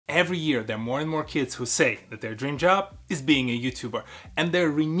Every year, there are more and more kids who say that their dream job is being a YouTuber, and there are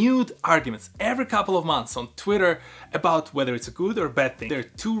renewed arguments every couple of months on Twitter about whether it's a good or bad thing. There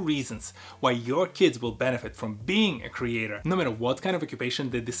are two reasons why your kids will benefit from being a creator, no matter what kind of occupation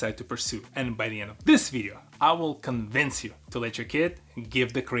they decide to pursue. And by the end of this video, I will convince you to let your kid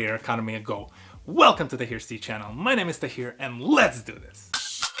give the creator economy a go. Welcome to the TohirT channel. My name is Tahir, and let's do this.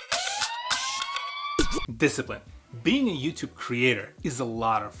 Discipline. Being a YouTube creator is a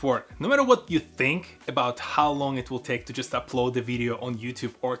lot of work. No matter what you think about how long it will take to just upload the video on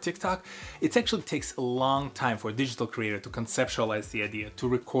YouTube or TikTok, it actually takes a long time for a digital creator to conceptualize the idea, to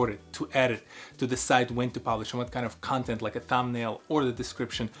record it, to edit, to decide when to publish and what kind of content like a thumbnail or the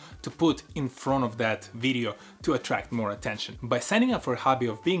description to put in front of that video to attract more attention. By signing up for a hobby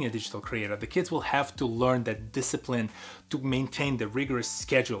of being a digital creator, the kids will have to learn that discipline to maintain the rigorous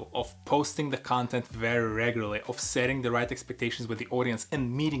schedule of posting the content very regularly, of setting the right expectations with the audience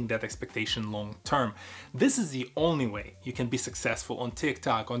and meeting that expectation long term. This is the only way you can be successful on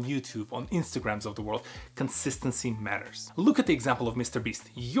TikTok, on YouTube, on Instagrams of the world. Consistency matters. Look at the example of MrBeast,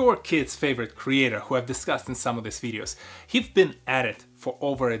 your kid's favorite creator who I've discussed in some of these videos. He's been at it for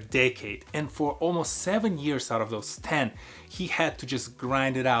over a decade, and for almost 7 years out of those 10, he had to just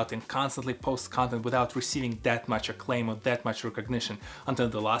grind it out and constantly post content without receiving that much acclaim or that much recognition, until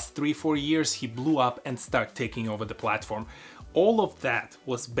the last 3-4 years he blew up and started taking over the platform. All of that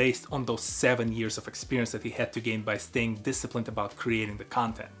was based on those 7 years of experience that he had to gain by staying disciplined about creating the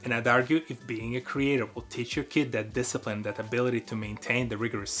content. And I'd argue if being a creator will teach your kid that discipline, that ability to maintain the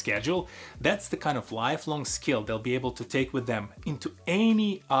rigorous schedule, that's the kind of lifelong skill they'll be able to take with them into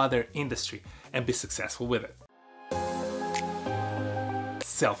any other industry and be successful with it.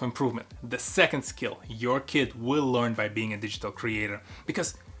 Self-improvement. The second skill your kid will learn by being a digital creator,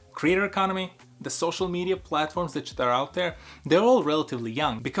 because creator economy, the social media platforms that are out there, they're all relatively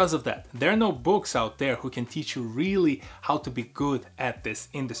young. Because of that, there are no books out there who can teach you really how to be good at this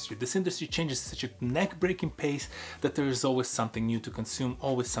industry. This industry changes at such a neck-breaking pace that there is always something new to consume,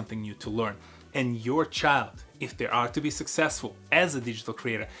 always something new to learn. And your child, if they are to be successful as a digital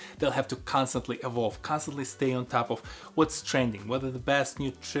creator, they'll have to constantly evolve, constantly stay on top of what's trending, what are the best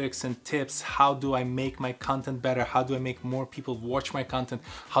new tricks and tips, how do I make my content better, how do I make more people watch my content,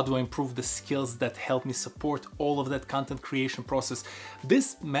 how do I improve the skills that help me support all of that content creation process.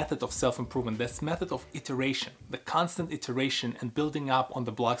 This method of self-improvement, this method of iteration, the constant iteration and building up on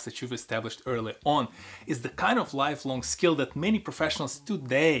the blocks that you've established early on, is the kind of lifelong skill that many professionals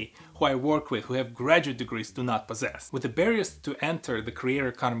today who I work with, who have graduate degrees, do not possess. With the barriers to enter the creator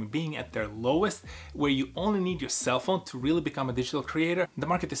economy being at their lowest, where you only need your cell phone to really become a digital creator, the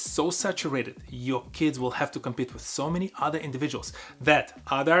market is so saturated, your kids will have to compete with so many other individuals that,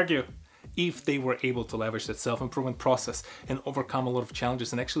 I'd argue, if they were able to leverage that self-improvement process and overcome a lot of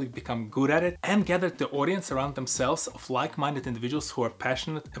challenges and actually become good at it and gather the audience around themselves of like-minded individuals who are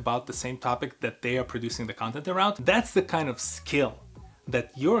passionate about the same topic that they are producing the content around, that's the kind of skill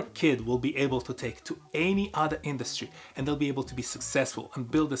that your kid will be able to take to any other industry, and they'll be able to be successful and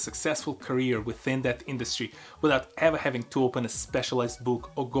build a successful career within that industry without ever having to open a specialized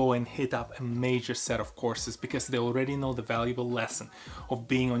book or go and hit up a major set of courses, because they already know the valuable lesson of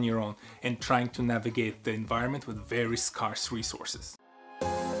being on your own and trying to navigate the environment with very scarce resources.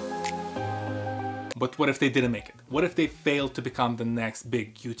 But what if they didn't make it? What if they failed to become the next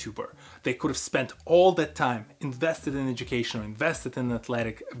big YouTuber? They could have spent all that time, invested in education or invested in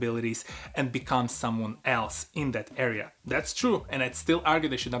athletic abilities and become someone else in that area. That's true, and I'd still argue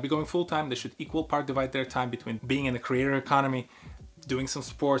they should not be going full-time. They should equal part divide their time between being in the creator economy, doing some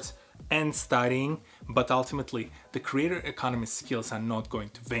sports, and studying, but ultimately the creator economy skills are not going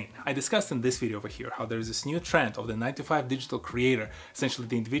to wane. I discussed in this video over here how there is this new trend of the 9-to-5 digital creator, essentially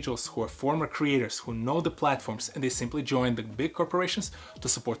the individuals who are former creators who know the platforms and they simply join the big corporations to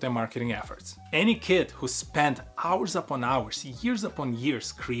support their marketing efforts. Any kid who spent hours upon hours, years upon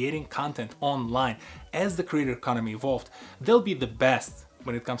years creating content online as the creator economy evolved, they'll be the best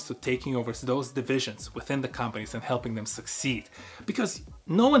when it comes to taking over those divisions within the companies and helping them succeed. Because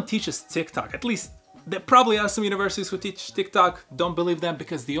no one teaches TikTok, at least there probably are some universities who teach TikTok, don't believe them,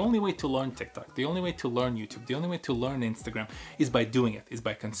 because the only way to learn TikTok, the only way to learn YouTube, the only way to learn Instagram is by doing it, is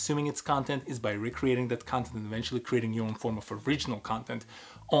by consuming its content, is by recreating that content and eventually creating your own form of original content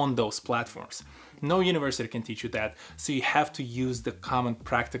on those platforms. No university can teach you that, so you have to use the common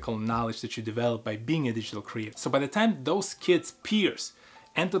practical knowledge that you develop by being a digital creator. So by the time those kids' peers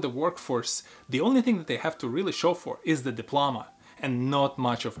enter the workforce, the only thing that they have to really show for is the diploma and not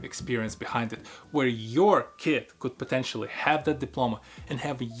much of experience behind it, where your kid could potentially have that diploma and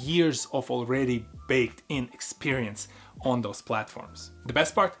have years of already baked in experience on those platforms. The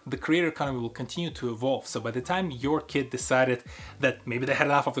best part, the creator economy will continue to evolve, so by the time your kid decided that maybe they had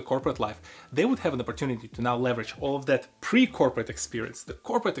enough of the corporate life, they would have an opportunity to now leverage all of that pre-corporate experience, the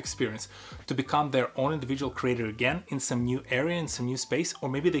corporate experience, to become their own individual creator again in some new area, in some new space, or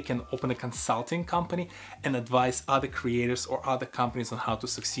maybe they can open a consulting company and advise other creators or other companies on how to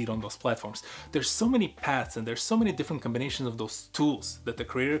succeed on those platforms. There's so many paths and there's so many different combinations of those tools that the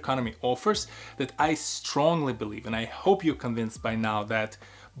creator economy offers that I strongly believe, and I hope you're convinced by now, that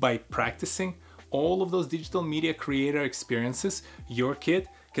by practicing all of those digital media creator experiences, your kid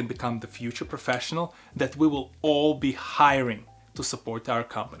can become the future professional that we will all be hiring to support our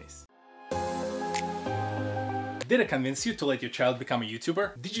companies. Did I convince you to let your child become a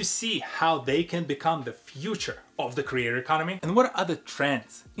YouTuber? Did you see how they can become the future of the creator economy? And what are other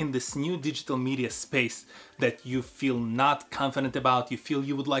trends in this new digital media space that you feel not confident about, you feel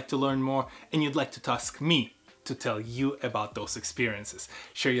you would like to learn more, and you'd like to task me to tell you about those experiences?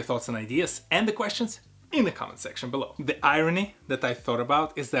 Share your thoughts and ideas and the questions in the comment section below. The irony that I thought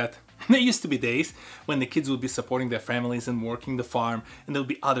about is that there used to be days when the kids would be supporting their families and working the farm, and there'll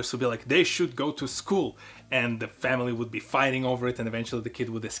be others who'd be like, they should go to school, and the family would be fighting over it, and eventually the kid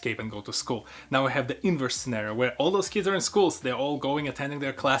would escape and go to school. Now we have the inverse scenario where all those kids are in schools, they're all going, attending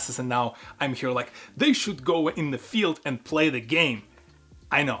their classes, and now I'm here like, they should go in the field and play the game.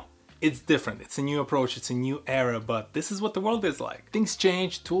 I know. It's different, it's a new approach, it's a new era, but this is what the world is like. Things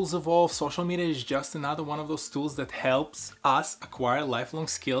change, tools evolve, social media is just another one of those tools that helps us acquire lifelong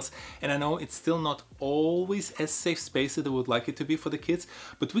skills, and I know it's still not always as safe space as they would like it to be for the kids,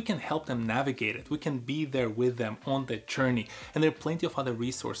 but we can help them navigate it, we can be there with them on that journey, and there are plenty of other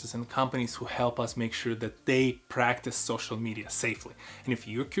resources and companies who help us make sure that they practice social media safely. And if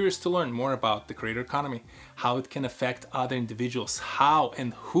you're curious to learn more about the creator economy, how it can affect other individuals, how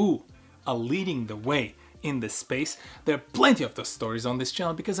and who are leading the way in this space, there are plenty of those stories on this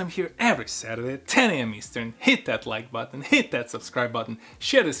channel because I'm here every Saturday at 10 AM Eastern. Hit that like button, hit that subscribe button,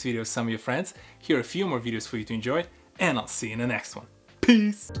 share this video with some of your friends. Here are a few more videos for you to enjoy, and I'll see you in the next one.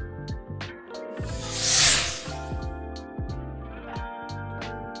 Peace!